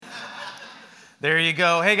There you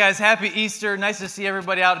go. Hey guys, happy Easter. Nice to see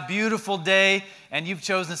everybody out. Beautiful day, and you've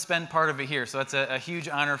chosen to spend part of it here. So that's a huge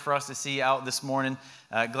honor for us to see you out this morning.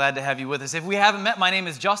 Glad to have you with us. If we haven't met, my name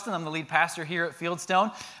is Justin. I'm the lead pastor here at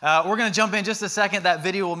Fieldstone. We're going to jump in just a second. That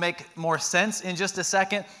video will make more sense in just a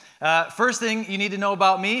second. First thing you need to know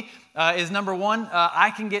about me is number one,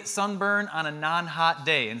 I can get sunburn on a non-hot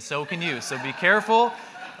day, and so can you. So be careful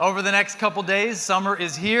over the next couple days. Summer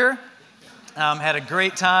is here. Had a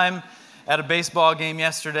great time at a baseball game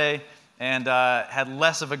yesterday, and had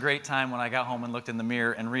less of a great time when I got home and looked in the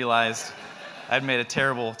mirror and realized I'd made a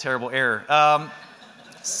terrible, terrible error.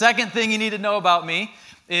 Second thing you need to know about me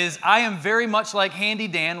is I am very much like Handy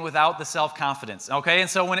Dan without the self-confidence, okay? And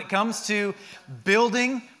so when it comes to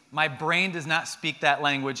building, my brain does not speak that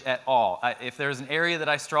language at all. If there's an area that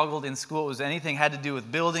I struggled in school, it was anything had to do with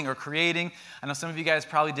building or creating. I know some of you guys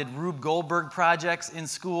probably did Rube Goldberg projects in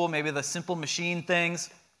school, maybe the simple machine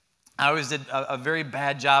things. I always did a very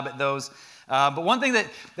bad job at those. But one thing that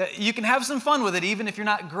you can have some fun with it even if you're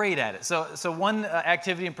not great at it. So one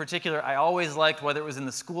activity in particular I always liked, whether it was in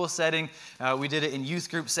the school setting, we did it in youth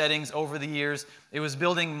group settings over the years, it was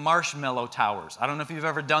building marshmallow towers. I don't know if you've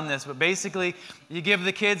ever done this, but basically you give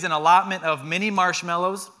the kids an allotment of mini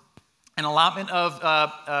marshmallows, an allotment of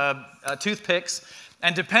toothpicks,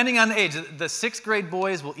 and depending on the age, the 6th grade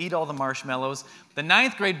boys will eat all the marshmallows, the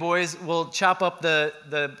 9th grade boys will chop up the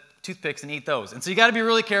toothpicks and eat those. And so you got to be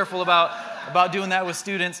really careful about doing that with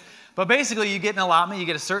students. But basically, you get an allotment, you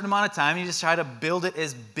get a certain amount of time, you just try to build it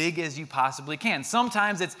as big as you possibly can.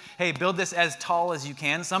 Sometimes it's, hey, build this as tall as you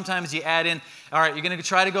can. Sometimes you add in, all right, you're going to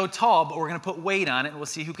try to go tall, but we're going to put weight on it, and we'll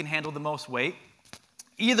see who can handle the most weight.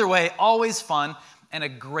 Either way, always fun and a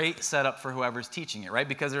great setup for whoever's teaching it, right?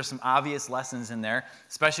 Because there's some obvious lessons in there,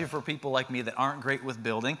 especially for people like me that aren't great with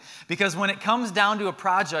building. Because when it comes down to a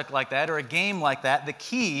project like that or a game like that, the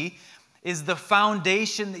key is the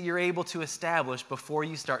foundation that you're able to establish before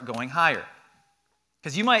you start going higher.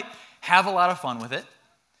 Because you might have a lot of fun with it.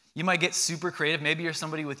 You might get super creative. Maybe you're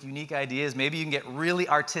somebody with unique ideas. Maybe you can get really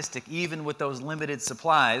artistic even with those limited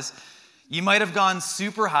supplies. You might have gone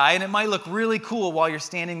super high, and it might look really cool while you're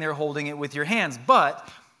standing there holding it with your hands. But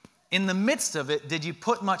in the midst of it, did you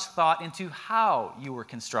put much thought into how you were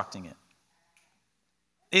constructing it?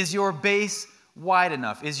 Is your base wide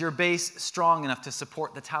enough? Is your base strong enough to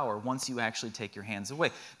support the tower once you actually take your hands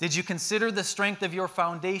away? Did you consider the strength of your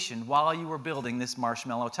foundation while you were building this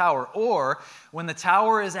marshmallow tower? Or when the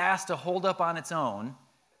tower is asked to hold up on its own,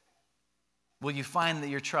 will you find that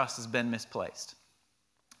your trust has been misplaced?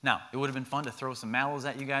 Now, it would have been fun to throw some mallows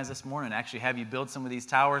at you guys this morning and actually have you build some of these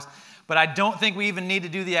towers, but I don't think we even need to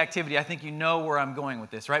do the activity. I think you know where I'm going with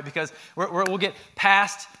this, right? Because we'll get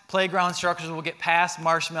past playground structures, we'll get past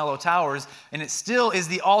marshmallow towers, and it still is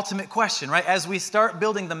the ultimate question, right? As we start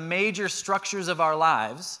building the major structures of our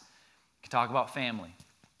lives, we can talk about family,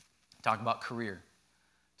 talk about career,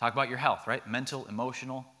 talk about your health, right? Mental,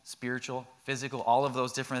 emotional, spiritual, physical, all of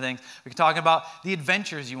those different things. We can talk about the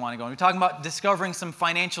adventures you want to go on. We're talking about discovering some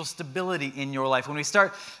financial stability in your life. When we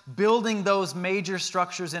start building those major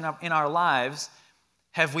structures in our lives,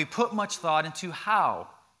 have we put much thought into how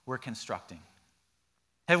we're constructing?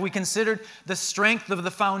 Have we considered the strength of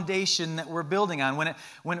the foundation that we're building on?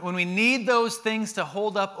 When we need those things to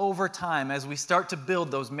hold up over time as we start to build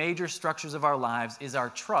those major structures of our lives, is our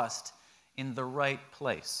trust in the right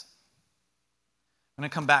place? I'm going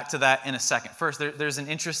to come back to that in a second. First, there's an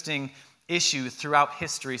interesting issue throughout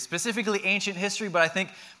history, specifically ancient history, but I think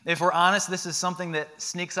if we're honest, this is something that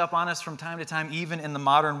sneaks up on us from time to time, even in the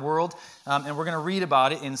modern world, and we're going to read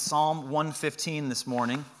about it in Psalm 115 this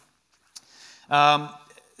morning. Psalm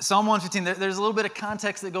 115, there's a little bit of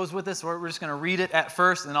context that goes with this. We're just going to read it at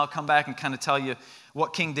first, and then I'll come back and kind of tell you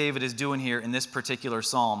what King David is doing here in this particular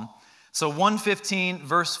psalm. So 115,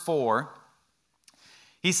 verse 4,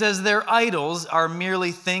 he says, "Their idols are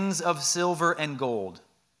merely things of silver and gold.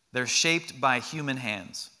 They're shaped by human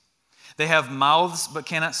hands. They have mouths but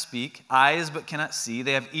cannot speak, eyes but cannot see.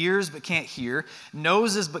 They have ears but can't hear,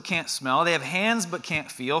 noses but can't smell. They have hands but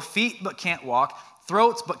can't feel, feet but can't walk,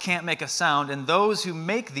 throats but can't make a sound. And those who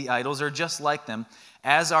make the idols are just like them,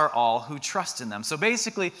 as are all who trust in them." So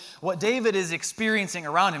basically, what David is experiencing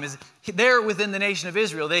around him is there within the nation of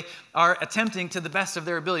Israel, they are attempting to the best of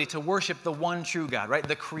their ability to worship the one true God, right?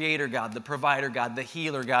 The creator God, the provider God, the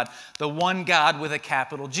healer God, the one God with a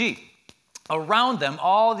capital G. Around them,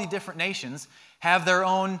 all the different nations have their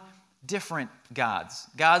own different gods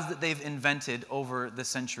that they've invented over the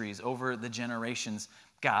centuries, over the generations,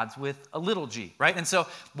 gods with a little g, right? And so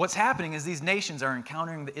what's happening is these nations are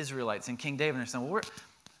encountering the Israelites and King David, and they're saying, well,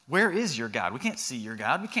 Where is your God? We can't see your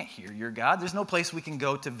God. We can't hear your God. There's no place we can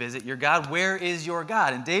go to visit your God. Where is your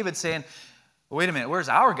God? And David's saying, wait a minute, where's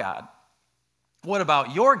our God? What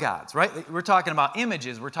about your gods, right? We're talking about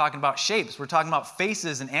images. We're talking about shapes. We're talking about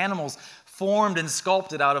faces and animals formed and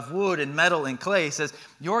sculpted out of wood and metal and clay. He says,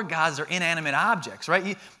 your gods are inanimate objects,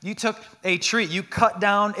 right? You took a tree. You cut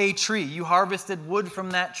down a tree. You harvested wood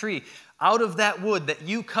from that tree. Out of that wood that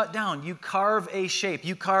you cut down, you carve a shape.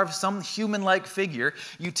 You carve some human-like figure.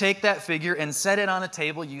 You take that figure and set it on a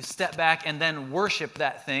table. You step back and then worship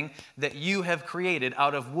that thing that you have created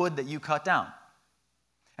out of wood that you cut down.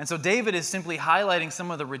 And so David is simply highlighting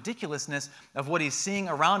some of the ridiculousness of what he's seeing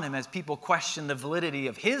around him as people question the validity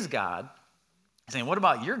of his God. He's saying, what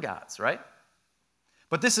about your gods, right?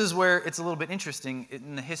 But this is where it's a little bit interesting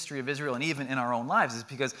in the history of Israel and even in our own lives, is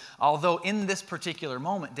because although in this particular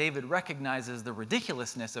moment David recognizes the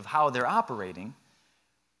ridiculousness of how they're operating,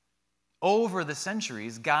 over the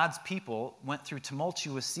centuries, God's people went through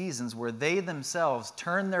tumultuous seasons where they themselves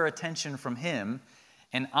turned their attention from him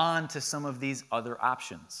and on to some of these other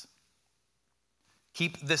options.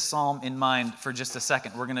 Keep this psalm in mind for just a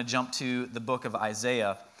second. We're going to jump to the book of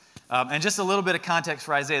Isaiah. And just a little bit of context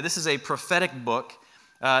for Isaiah. This is a prophetic book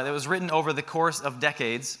that was written over the course of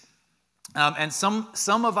decades. And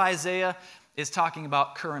some of Isaiah is talking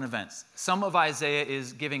about current events. Some of Isaiah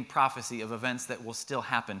is giving prophecy of events that will still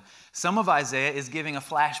happen. Some of Isaiah is giving a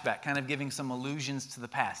flashback, kind of giving some allusions to the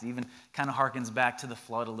past. It even kind of harkens back to the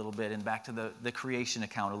flood a little bit and back to the creation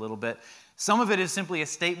account a little bit. Some of it is simply a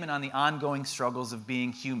statement on the ongoing struggles of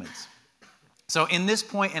being humans. So in this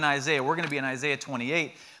point in Isaiah, we're going to be in Isaiah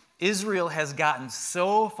 28, Israel has gotten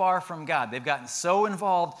so far from God. They've gotten so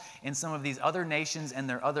involved in some of these other nations and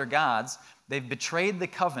their other gods. They've betrayed the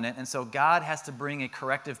covenant, and so God has to bring a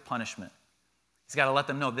corrective punishment. He's got to let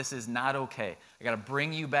them know this is not okay. I got to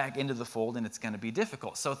bring you back into the fold, and it's going to be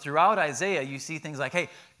difficult. So throughout Isaiah, you see things like, hey,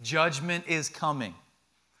 judgment is coming.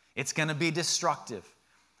 It's going to be destructive.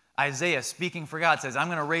 Isaiah, speaking for God, says, I'm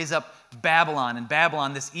going to raise up Babylon. And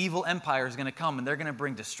Babylon, this evil empire, is going to come, and they're going to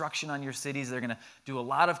bring destruction on your cities. They're going to do a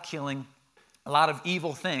lot of killing, a lot of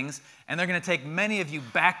evil things, and they're going to take many of you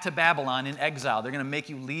back to Babylon in exile. They're going to make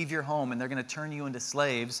you leave your home, and they're going to turn you into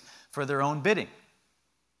slaves for their own bidding.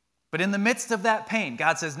 But in the midst of that pain,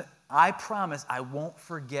 God says, I promise I won't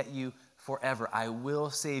forget you forever. I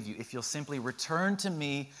will save you. If you'll simply return to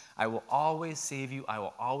me, I will always save you. I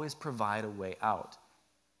will always provide a way out.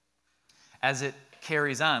 As it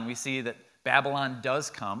carries on, we see that Babylon does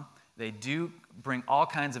come. They do bring all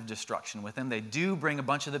kinds of destruction with them. They do bring a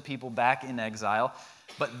bunch of the people back in exile.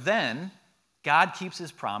 But then God keeps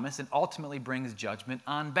his promise and ultimately brings judgment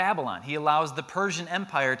on Babylon. He allows the Persian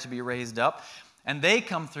Empire to be raised up, and they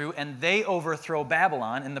come through and they overthrow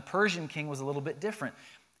Babylon. And the Persian king was a little bit different.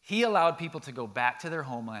 He allowed people to go back to their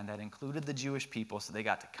homeland. That included the Jewish people, so they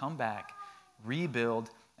got to come back, rebuild,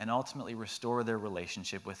 and ultimately restore their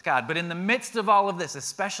relationship with God. But in the midst of all of this,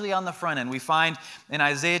 especially on the front end, we find in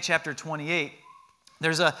Isaiah chapter 28,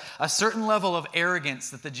 there's a certain level of arrogance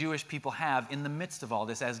that the Jewish people have in the midst of all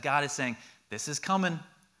this, as God is saying, this is coming,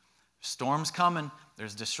 storm's coming,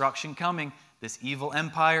 there's destruction coming, this evil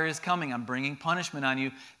empire is coming, I'm bringing punishment on you.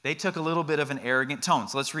 They took a little bit of an arrogant tone.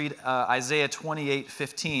 So let's read Isaiah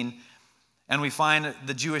 28:15, and we find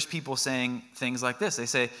the Jewish people saying things like this. They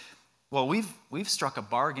say, well, we've struck a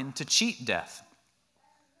bargain to cheat death.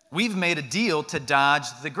 We've made a deal to dodge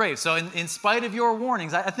the grave. So in spite of your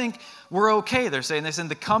warnings, I think we're okay. They're saying this in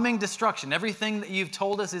the coming destruction. Everything that you've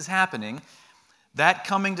told us is happening. That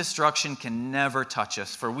coming destruction can never touch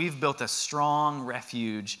us, for we've built a strong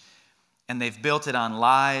refuge, and they've built it on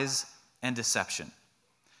lies and deception.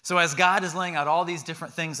 So as God is laying out all these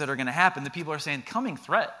different things that are going to happen, the people are saying, coming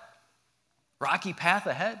threat, rocky path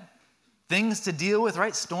ahead, things to deal with,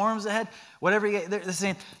 right? Storms ahead, whatever. They're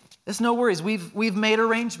saying, there's no worries. We've made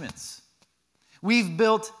arrangements. We've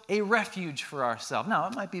built a refuge for ourselves. Now,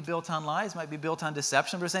 it might be built on lies, might be built on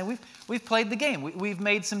deception, but we're saying we've played the game. We've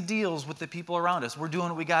made some deals with the people around us. We're doing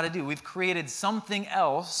what we got to do. We've created something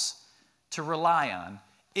else to rely on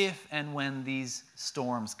if and when these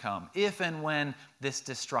storms come, if and when this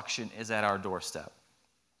destruction is at our doorstep.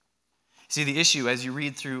 See, the issue as you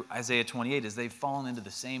read through Isaiah 28 is they've fallen into the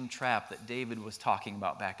same trap that David was talking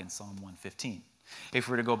about back in Psalm 115. If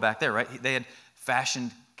we were to go back there, right? They had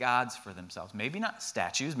fashioned gods for themselves. Maybe not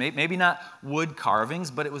statues, maybe not wood carvings,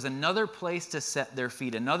 but it was another place to set their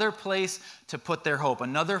feet, another place to put their hope,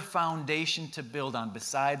 another foundation to build on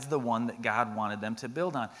besides the one that God wanted them to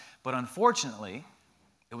build on. But unfortunately,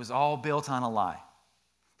 it was all built on a lie.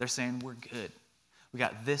 They're saying, we're good. We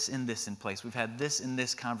got this and this in place. We've had this and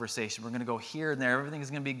this conversation. We're going to go here and there. Everything is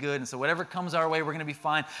going to be good. And so whatever comes our way, we're going to be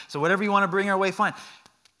fine. So whatever you want to bring our way, fine.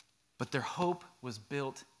 But their hope was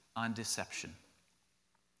built on deception.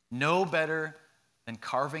 No better than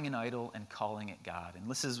carving an idol and calling it God. And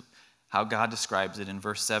this is how God describes it in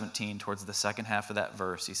verse 17, towards the second half of that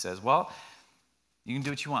verse. He says, well, you can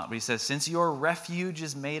do what you want. But he says, since your refuge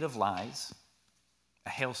is made of lies, a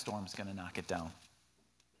hailstorm's going to knock it down.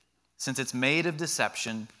 Since it's made of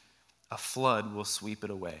deception, a flood will sweep it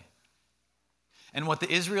away. And what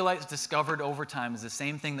the Israelites discovered over time is the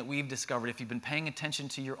same thing that we've discovered if you've been paying attention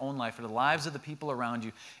to your own life or the lives of the people around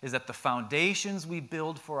you, is that the foundations we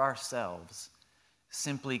build for ourselves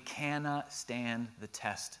simply cannot stand the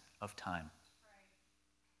test of time.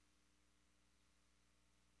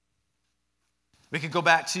 We could go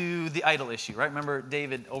back to the idol issue, right? Remember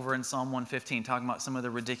David over in Psalm 115 talking about some of the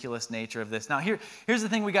ridiculous nature of this. Now here's the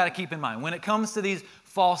thing we got to keep in mind. When it comes to these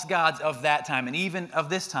false gods of that time and even of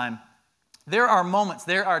this time, there are moments,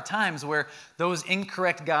 there are times where those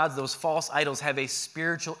incorrect gods, those false idols have a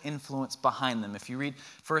spiritual influence behind them. If you read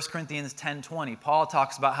 1 Corinthians 10:20, Paul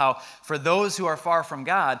talks about how for those who are far from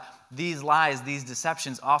God, these lies, these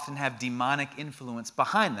deceptions often have demonic influence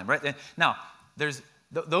behind them, right? Now,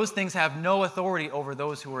 those things have no authority over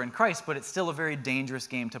those who are in Christ, but it's still a very dangerous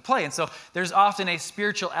game to play. And so there's often a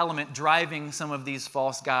spiritual element driving some of these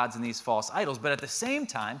false gods and these false idols. But at the same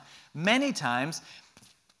time, many times,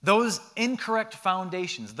 those incorrect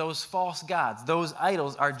foundations, those false gods, those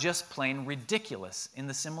idols are just plain ridiculous in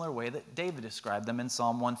the similar way that David described them in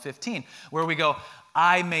Psalm 115, where we go,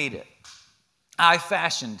 I made it, I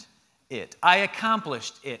fashioned it, I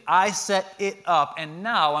accomplished it, I set it up, and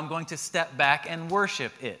now I'm going to step back and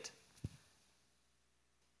worship it.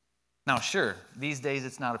 Now, sure, these days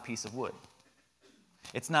it's not a piece of wood.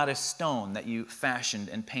 It's not a stone that you fashioned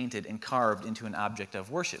and painted and carved into an object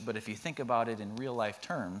of worship. But if you think about it in real life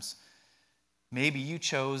terms, maybe you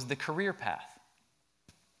chose the career path.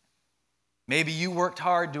 Maybe you worked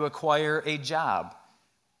hard to acquire a job,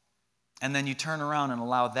 and then you turn around and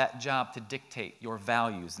allow that job to dictate your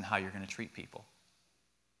values and how you're going to treat people.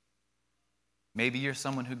 Maybe you're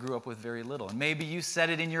someone who grew up with very little, and maybe you set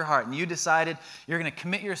it in your heart and you decided you're going to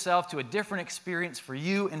commit yourself to a different experience for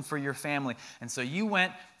you and for your family. And so you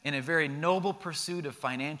went in a very noble pursuit of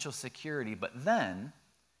financial security, but then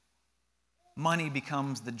money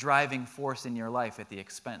becomes the driving force in your life at the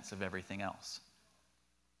expense of everything else.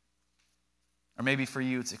 Or maybe for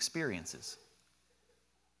you it's experiences.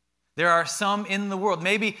 There are some in the world,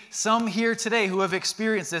 maybe some here today who have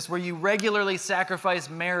experienced this, where you regularly sacrifice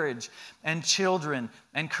marriage and children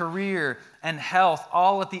and career and health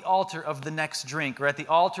all at the altar of the next drink, or at the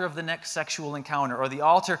altar of the next sexual encounter, or the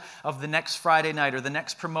altar of the next Friday night, or the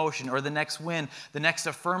next promotion, or the next win, the next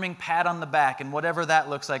affirming pat on the back, and whatever that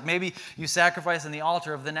looks like. Maybe you sacrifice on the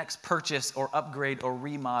altar of the next purchase or upgrade or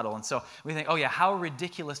remodel. And so we think, oh yeah, how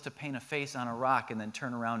ridiculous to paint a face on a rock and then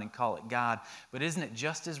turn around and call it God. But isn't it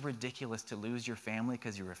just as ridiculous to lose your family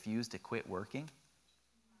because you refuse to quit working?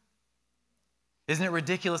 Isn't it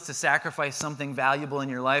ridiculous to sacrifice something valuable in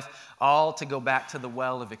your life all to go back to the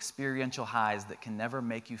well of experiential highs that can never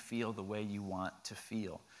make you feel the way you want to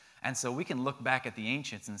feel? And so we can look back at the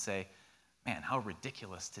ancients and say, man, how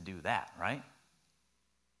ridiculous to do that, right?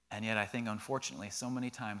 And yet I think, unfortunately, so many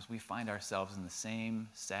times we find ourselves in the same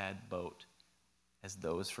sad boat as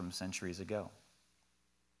those from centuries ago.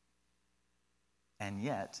 And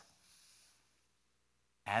yet,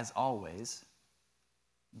 as always,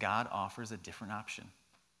 God offers a different option.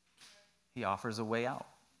 He offers a way out.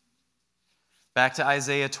 Back to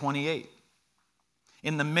Isaiah 28.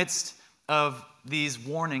 In the midst of these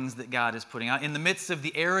warnings that God is putting out, in the midst of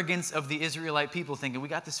the arrogance of the Israelite people thinking, we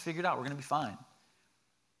got this figured out, we're going to be fine.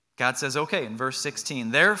 God says, okay, in verse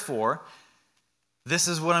 16, therefore, this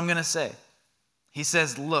is what I'm going to say. He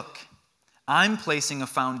says, look, I'm placing a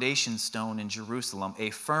foundation stone in Jerusalem, a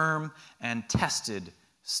firm and tested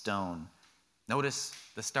stone. Notice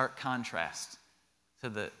the stark contrast to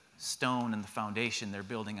the stone and the foundation they're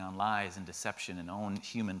building on lies and deception and own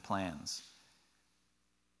human plans.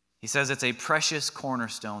 He says it's a precious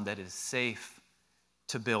cornerstone that is safe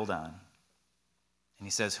to build on. And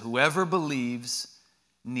he says, whoever believes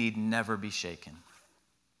need never be shaken.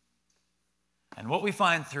 And what we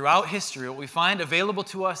find throughout history, what we find available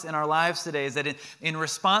to us in our lives today is that in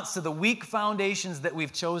response to the weak foundations that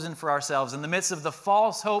we've chosen for ourselves, in the midst of the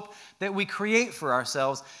false hope that we create for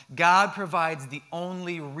ourselves, God provides the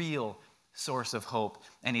only real source of hope,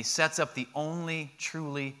 and he sets up the only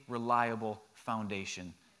truly reliable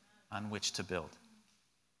foundation on which to build.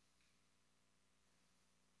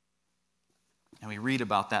 And we read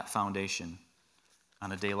about that foundation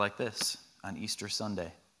on a day like this, on Easter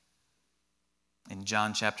Sunday. In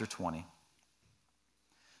John chapter 20. It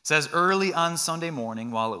says, early on Sunday morning,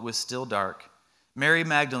 while it was still dark, Mary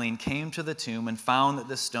Magdalene came to the tomb and found that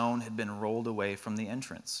the stone had been rolled away from the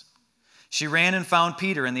entrance. She ran and found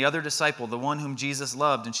Peter and the other disciple, the one whom Jesus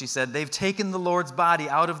loved, and she said, they've taken the Lord's body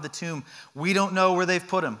out of the tomb. We don't know where they've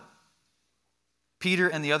put him. Peter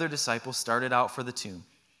and the other disciple started out for the tomb.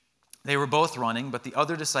 They were both running, but the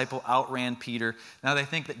other disciple outran Peter. Now they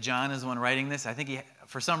think that John is the one writing this. I think he,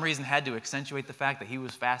 for some reason, had to accentuate the fact that he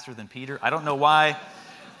was faster than Peter. I don't know why.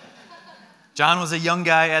 John was a young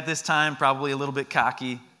guy at this time, probably a little bit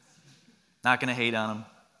cocky. Not going to hate on him.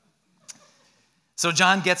 So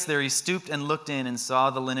John gets there. He stooped and looked in and saw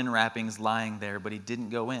the linen wrappings lying there, but he didn't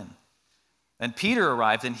go in. Then Peter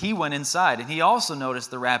arrived, and he went inside, and he also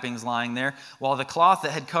noticed the wrappings lying there, while the cloth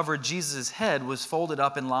that had covered Jesus' head was folded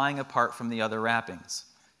up and lying apart from the other wrappings.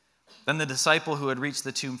 Then the disciple who had reached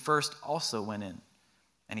the tomb first also went in,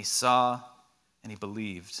 and he saw and he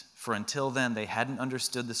believed. For until then they hadn't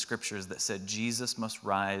understood the scriptures that said Jesus must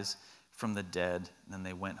rise from the dead. And then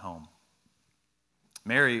they went home.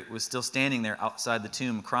 Mary was still standing there outside the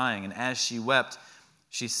tomb crying, and as she wept,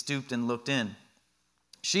 she stooped and looked in.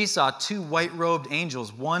 She saw two white-robed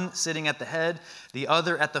angels, one sitting at the head, the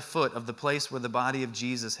other at the foot of the place where the body of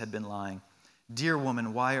Jesus had been lying. Dear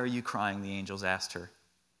woman, why are you crying? The angels asked her.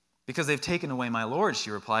 Because they've taken away my Lord,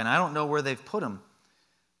 she replied, and I don't know where they've put him.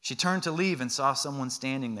 She turned to leave and saw someone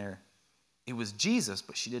standing there. It was Jesus,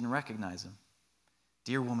 but she didn't recognize him.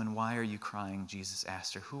 Dear woman, why are you crying? Jesus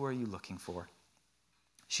asked her. Who are you looking for?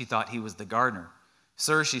 She thought he was the gardener.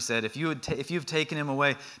 Sir, she said, if you've taken him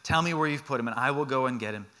away, tell me where you've put him, and I will go and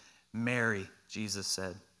get him. Mary, Jesus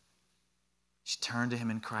said. She turned to him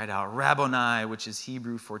and cried out, Rabboni, which is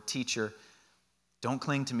Hebrew for teacher. Don't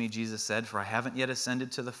cling to me, Jesus said, for I haven't yet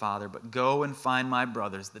ascended to the Father, but go and find my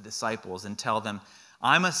brothers, the disciples, and tell them,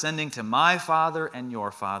 I'm ascending to my Father and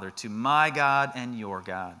your Father, to my God and your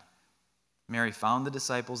God. Mary found the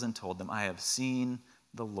disciples and told them, I have seen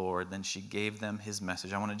the Lord. Then she gave them his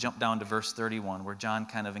message. I want to jump down to verse 31, where John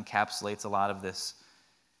kind of encapsulates a lot of this.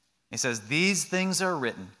 He says, these things are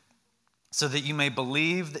written so that you may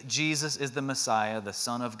believe that Jesus is the Messiah, the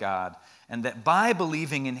Son of God, and that by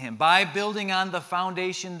believing in him, by building on the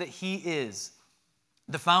foundation that he is,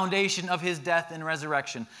 the foundation of his death and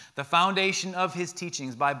resurrection, the foundation of his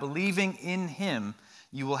teachings, by believing in him,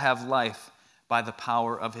 you will have life by the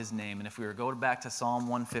power of his name. And if we were to go back to Psalm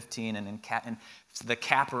 115 and the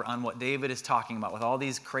capper on what David is talking about with all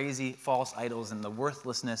these crazy false idols and the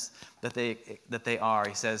worthlessness that they are,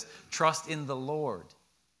 he says, trust in the Lord.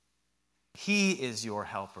 He is your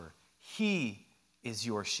helper. He is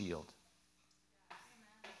your shield.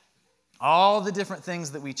 All the different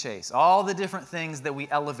things that we chase, all the different things that we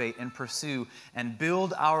elevate and pursue and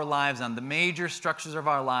build our lives on, the major structures of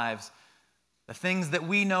our lives, the things that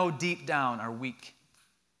we know deep down are weak.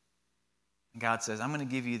 And God says, I'm going to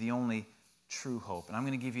give you the only true hope, and I'm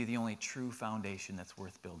going to give you the only true foundation that's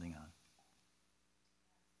worth building on.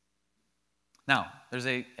 Now, there's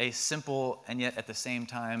a simple and yet at the same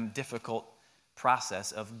time difficult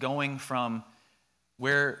process of going from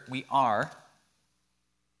where we are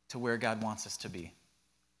to where God wants us to be.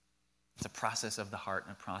 It's a process of the heart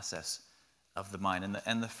and a process of the mind.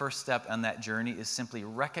 And the first step on that journey is simply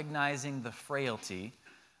recognizing the frailty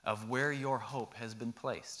of where your hope has been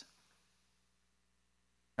placed.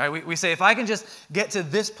 Right? We say, if I can just get to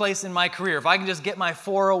this place in my career, if I can just get my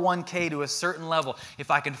 401k to a certain level,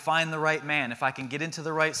 if I can find the right man, if I can get into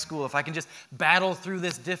the right school, if I can just battle through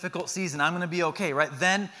this difficult season, I'm going to be okay, right?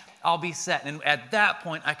 Then I'll be set. And at that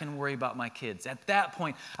point, I can worry about my kids. At that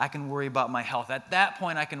point, I can worry about my health. At that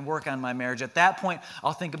point, I can work on my marriage. At that point,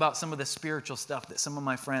 I'll think about some of the spiritual stuff that some of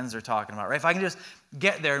my friends are talking about, right? If I can just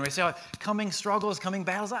get there and we say, oh, coming struggles, coming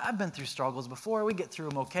battles, I've been through struggles before. We get through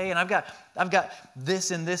them okay. And I've got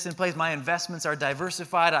this and this in place. My investments are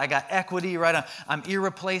diversified. I got equity, right? I'm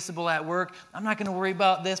irreplaceable at work. I'm not going to worry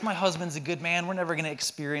about this. My husband's a good man. We're never going to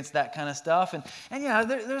experience that kind of stuff. And yeah,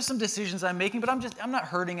 there's some decisions I'm making, but I'm not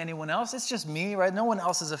hurting anyone else. It's just me, right? No one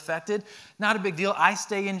else is affected. Not a big deal. I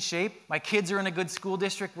stay in shape. My kids are in a good school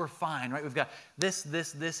district. We're fine, right? We've got this,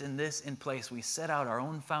 and this in place. We set out our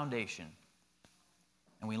own foundation,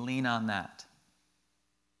 and we lean on that.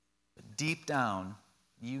 But deep down,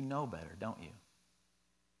 you know better, don't you?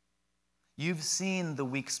 You've seen the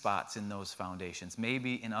weak spots in those foundations,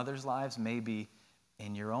 maybe in others' lives, maybe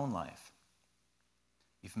in your own life.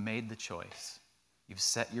 You've made the choice. You've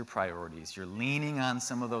set your priorities. You're leaning on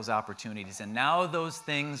some of those opportunities. And now those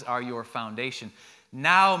things are your foundation.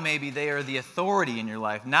 Now maybe they are the authority in your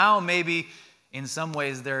life. Now maybe in some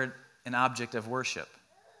ways they're an object of worship.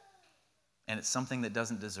 And it's something that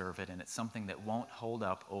doesn't deserve it, and it's something that won't hold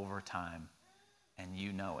up over time, and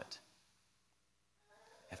you know it.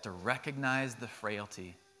 You have to recognize the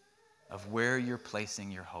frailty of where you're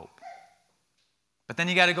placing your hope. But then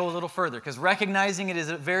you got to go a little further, because recognizing it is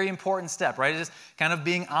a very important step, right? It's just kind of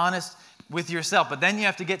being honest with yourself. But then you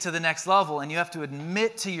have to get to the next level, and you have to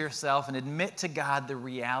admit to yourself and admit to God the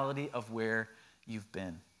reality of where you've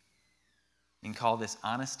been. You can call this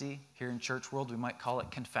honesty. Here in church world, we might call it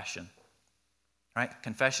confession. Right?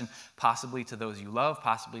 Confession, possibly to those you love,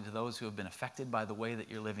 possibly to those who have been affected by the way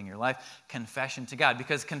that you're living your life. Confession to God.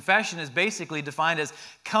 Because confession is basically defined as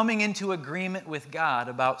coming into agreement with God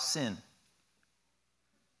about sin.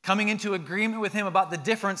 Coming into agreement with Him about the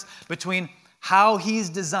difference between how He's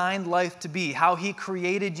designed life to be, how He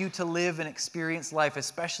created you to live and experience life,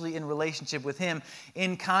 especially in relationship with Him,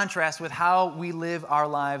 in contrast with how we live our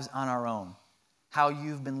lives on our own. How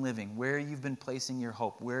you've been living, where you've been placing your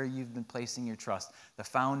hope, where you've been placing your trust, the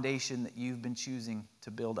foundation that you've been choosing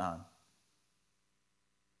to build on.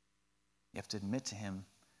 You have to admit to Him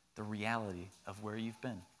the reality of where you've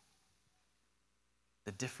been.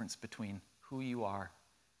 The difference between who you are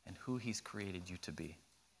and who He's created you to be.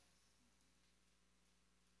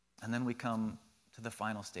 And then we come to the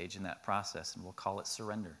final stage in that process, and we'll call it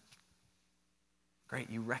surrender. Great,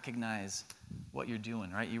 you recognize what you're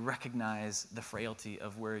doing, right? You recognize the frailty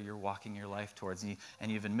of where you're walking your life towards, and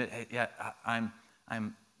you've admitted, hey, yeah,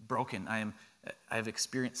 I'm broken. I've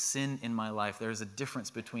experienced sin in my life. There's a difference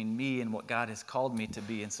between me and what God has called me to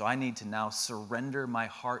be, and so I need to now surrender my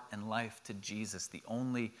heart and life to Jesus, the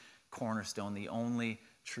only cornerstone, the only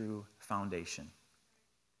true foundation.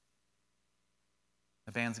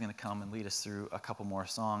 The band's going to come and lead us through a couple more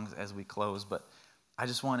songs as we close, but I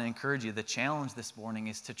just want to encourage you, the challenge this morning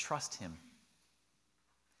is to trust Him.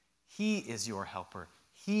 He is your helper.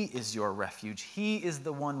 He is your refuge. He is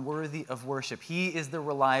the one worthy of worship. He is the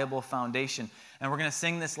reliable foundation. And we're going to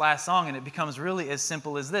sing this last song, and it becomes really as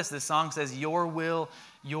simple as this. This song says, your will,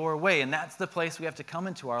 your way. And that's the place we have to come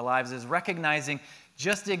into our lives, is recognizing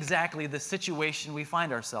just exactly the situation we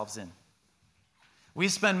find ourselves in. We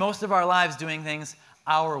spend most of our lives doing things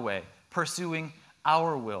our way, pursuing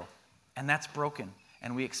our will, and that's broken.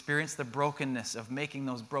 And we experience the brokenness of making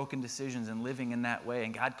those broken decisions and living in that way.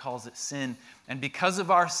 And God calls it sin. And because of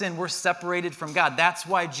our sin, we're separated from God. That's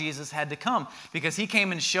why Jesus had to come, because He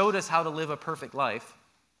came and showed us how to live a perfect life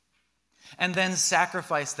and then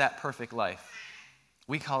sacrifice that perfect life.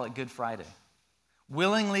 We call it Good Friday.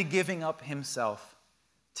 Willingly giving up Himself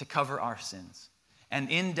to cover our sins. And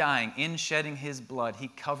in dying, in shedding His blood, He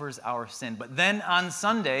covers our sin. But then on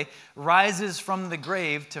Sunday, rises from the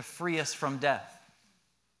grave to free us from death.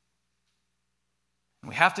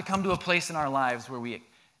 We have to come to a place in our lives where we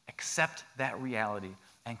accept that reality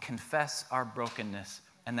and confess our brokenness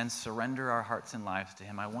and then surrender our hearts and lives to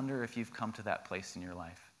Him. I wonder if you've come to that place in your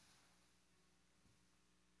life.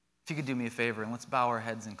 If you could do me a favor, and let's bow our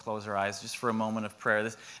heads and close our eyes just for a moment of prayer.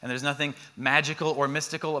 And there's nothing magical or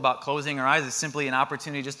mystical about closing our eyes. It's simply an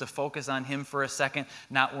opportunity just to focus on Him for a second,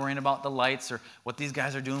 not worrying about the lights or what these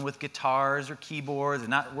guys are doing with guitars or keyboards,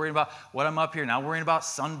 and not worrying about what I'm up here, not worrying about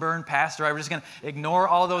sunburn pastor. We're just going to ignore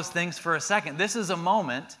all those things for a second. This is a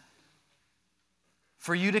moment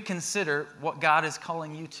for you to consider what God is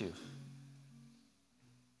calling you to.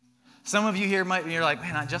 Some of you here you're like,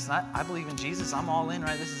 man, I believe in Jesus. I'm all in,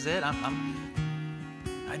 right? This is it. I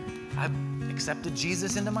accepted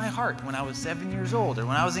Jesus into my heart when I was 7 years old, or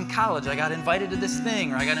when I was in college, I got invited to this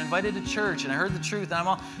thing, or I got invited to church and I heard the truth,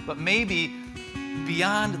 and but maybe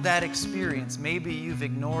beyond that experience, maybe you've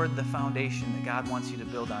ignored the foundation that God wants you to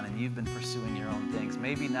build on, and you've been pursuing your own things.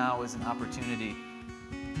 Maybe now is an opportunity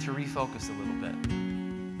to refocus a little bit.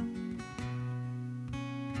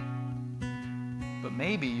 But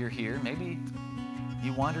maybe you're here, maybe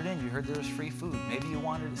you wandered in, you heard there was free food. Maybe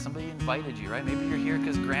somebody invited you, right? Maybe you're here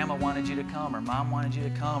because grandma wanted you to come, or mom wanted you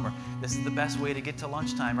to come, or this is the best way to get to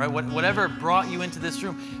lunchtime, right? Whatever brought you into this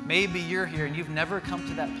room, maybe you're here and you've never come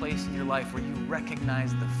to that place in your life where you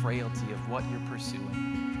recognize the frailty of what you're pursuing.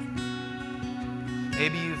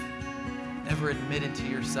 Maybe you've never admitted to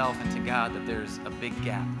yourself and to God that there's a big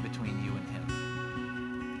gap between you and Him.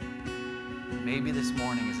 Maybe this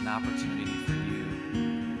morning is an opportunity for you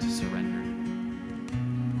to surrender.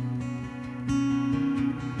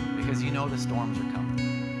 Because you know the storms are coming.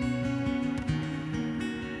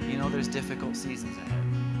 You know there's difficult seasons ahead.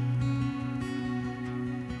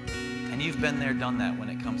 And you've been there, done that when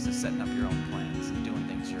it comes to setting up your own plans and doing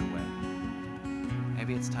things your way.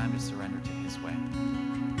 Maybe it's time to surrender to His way.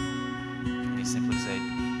 And you simply say,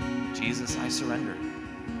 Jesus, I surrender.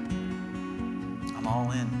 I'm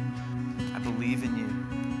all in. I believe in you.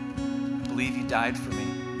 I believe you died for me.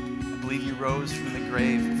 I believe you rose from the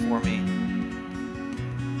grave for me.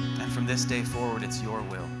 And from this day forward, it's your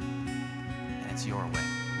will and it's your way.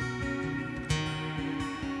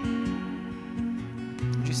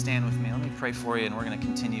 Would you stand with me? Let me pray for you, and we're going to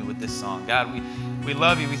continue with this song. God, we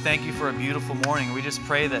love you. We thank you for a beautiful morning. We just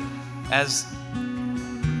pray that as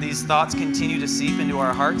these thoughts continue to seep into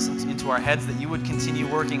our hearts and into our heads, that you would continue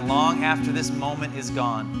working long after this moment is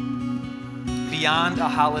gone. Beyond a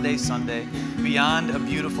holiday Sunday, beyond a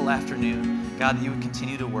beautiful afternoon, God, that you would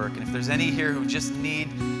continue to work. And if there's any here who just need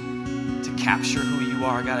to capture who you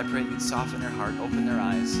are, God, I pray that you'd soften their heart, open their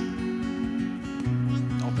eyes,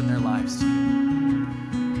 open their lives to you.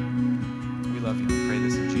 We love you. We pray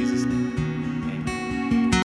this in Jesus' name.